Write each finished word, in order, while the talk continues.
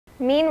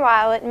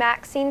Meanwhile, at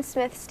Maxine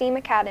Smith STEAM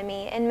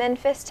Academy in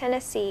Memphis,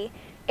 Tennessee,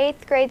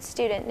 8th grade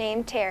student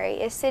named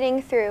Terry is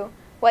sitting through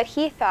what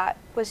he thought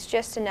was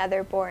just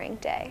another boring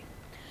day.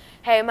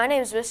 Hey, my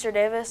name is Mr.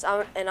 Davis,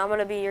 and I'm going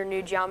to be your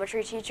new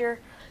geometry teacher.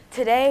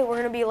 Today, we're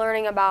going to be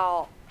learning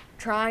about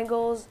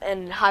triangles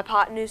and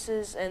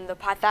hypotenuses and the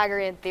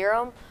Pythagorean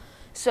theorem.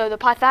 So the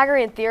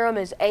Pythagorean theorem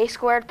is a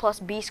squared plus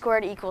b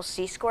squared equals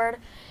c squared.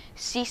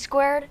 C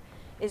squared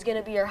is going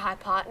to be your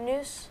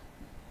hypotenuse.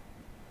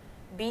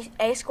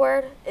 A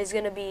squared is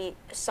going to be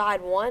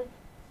side 1.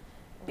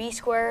 B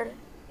squared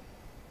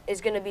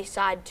is going to be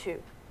side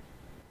 2.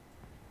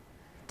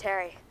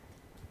 Terry.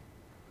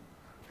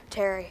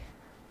 Terry.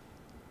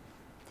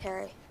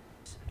 Terry.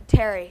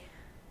 Terry.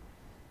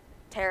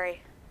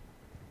 Terry.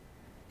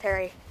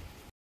 Terry.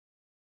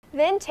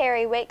 Then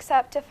Terry wakes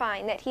up to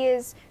find that he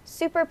is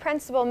Super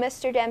Principal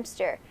Mr.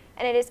 Demster,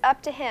 and it is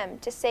up to him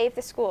to save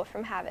the school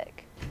from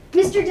havoc.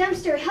 Mr.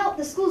 Demster, help!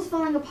 The school's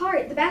falling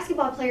apart. The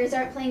basketball players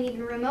aren't playing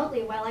even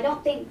remotely well. I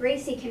don't think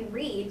Gracie can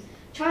read.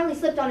 Charlie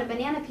slipped on a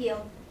banana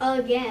peel.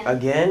 Again.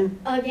 Again?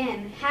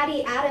 Again.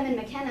 Hattie, Adam, and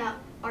McKenna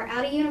are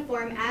out of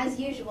uniform as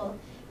usual.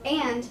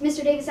 And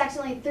Mr. Davis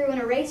accidentally threw an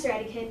eraser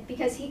at a kid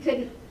because he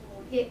couldn't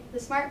get the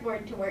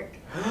smartboard to work.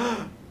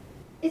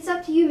 It's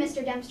up to you,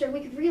 Mr. Demster.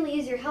 We could really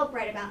use your help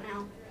right about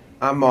now.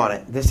 I'm on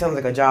it. This sounds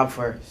like a job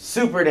for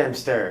Super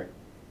Demster.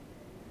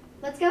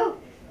 Let's go.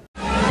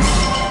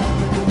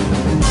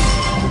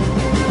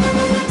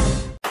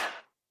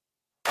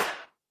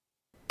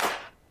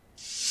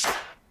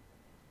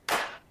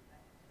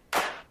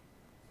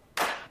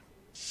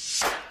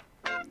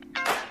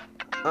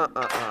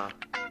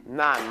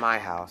 Not in my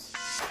house.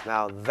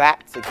 Now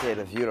that's a kid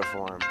of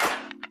uniform.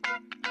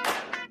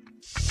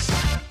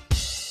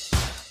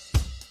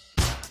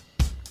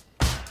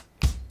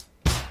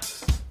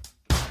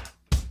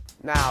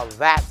 Now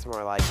that's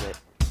more like it.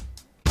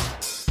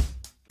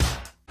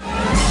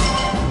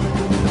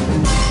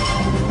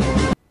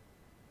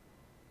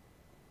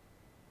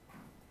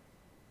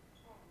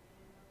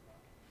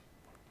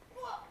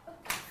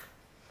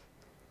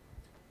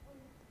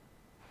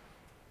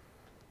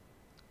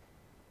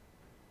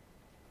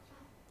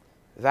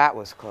 That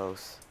was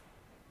close.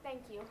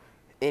 Thank you.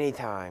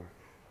 Anytime.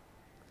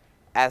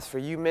 As for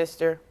you,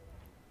 mister,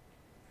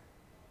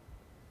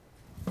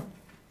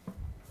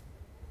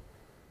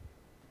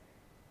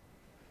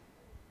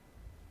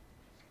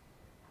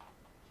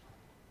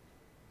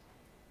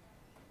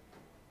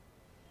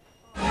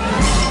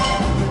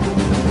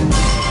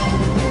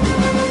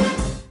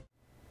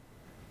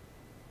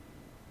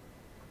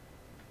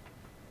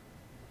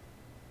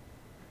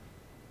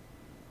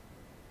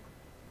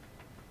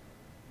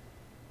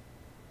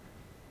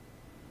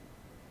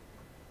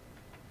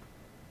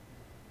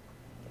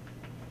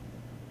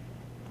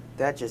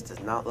 that just does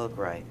not look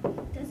right.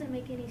 Doesn't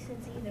make any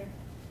sense either.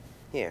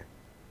 Here.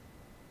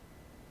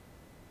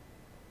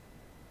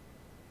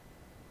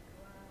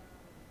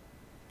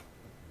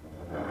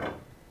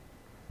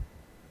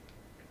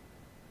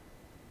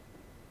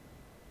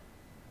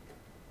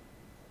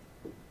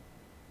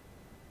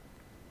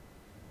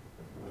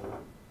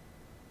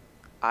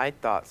 I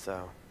thought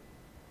so.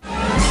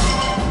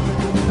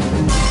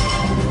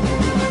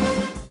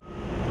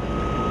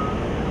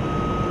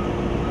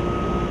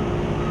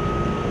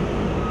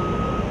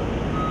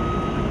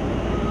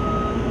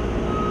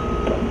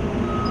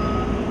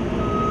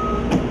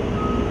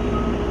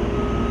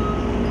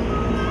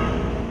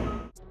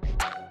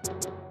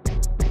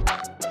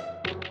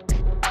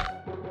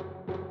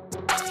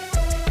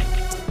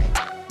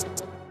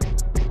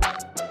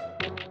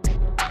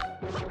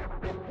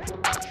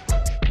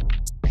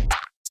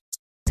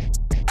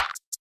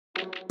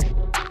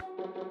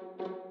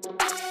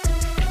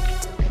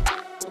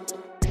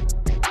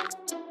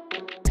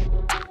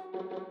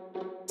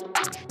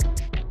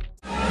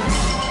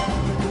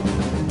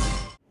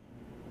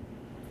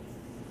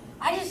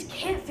 I just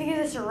can't figure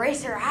this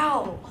eraser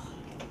out.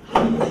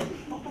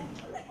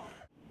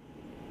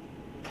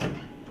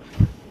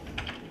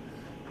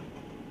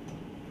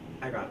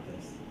 I got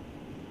this.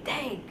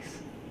 Thanks.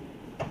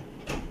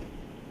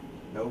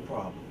 No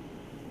problem.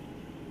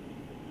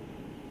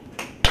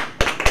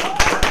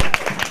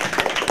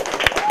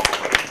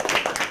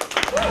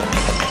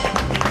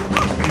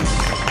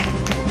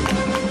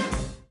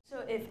 So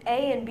if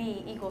A and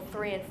B equal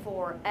 3 and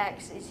 4,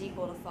 X is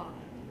equal to 5.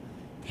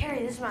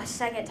 Terry, this is my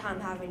second time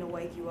having to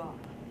wake you up.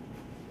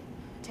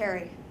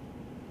 Terry.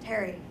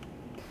 Terry.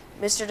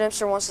 Mr.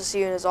 Demster wants to see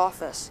you in his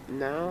office.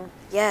 No?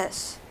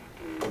 Yes.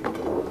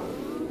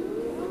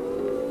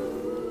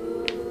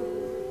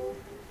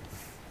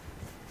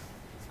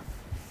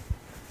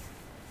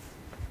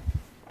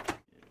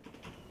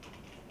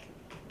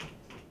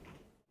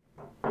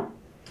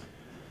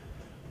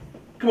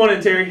 Come on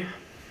in, Terry.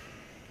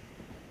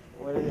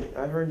 What is it?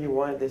 I heard you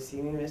wanted to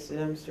see me, Mr.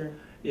 Demster.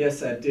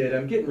 Yes, I did.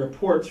 I'm getting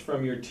reports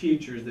from your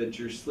teachers that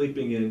you're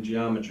sleeping in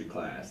geometry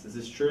class. Is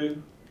this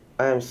true?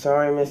 I am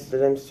sorry, Mr.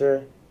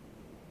 Demster.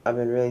 I've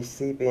been really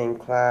sleepy in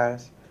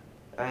class.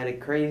 I had a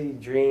crazy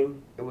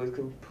dream. It was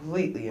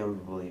completely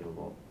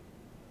unbelievable.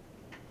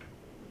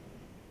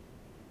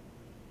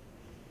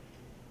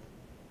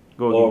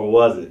 Go Or again.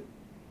 was it?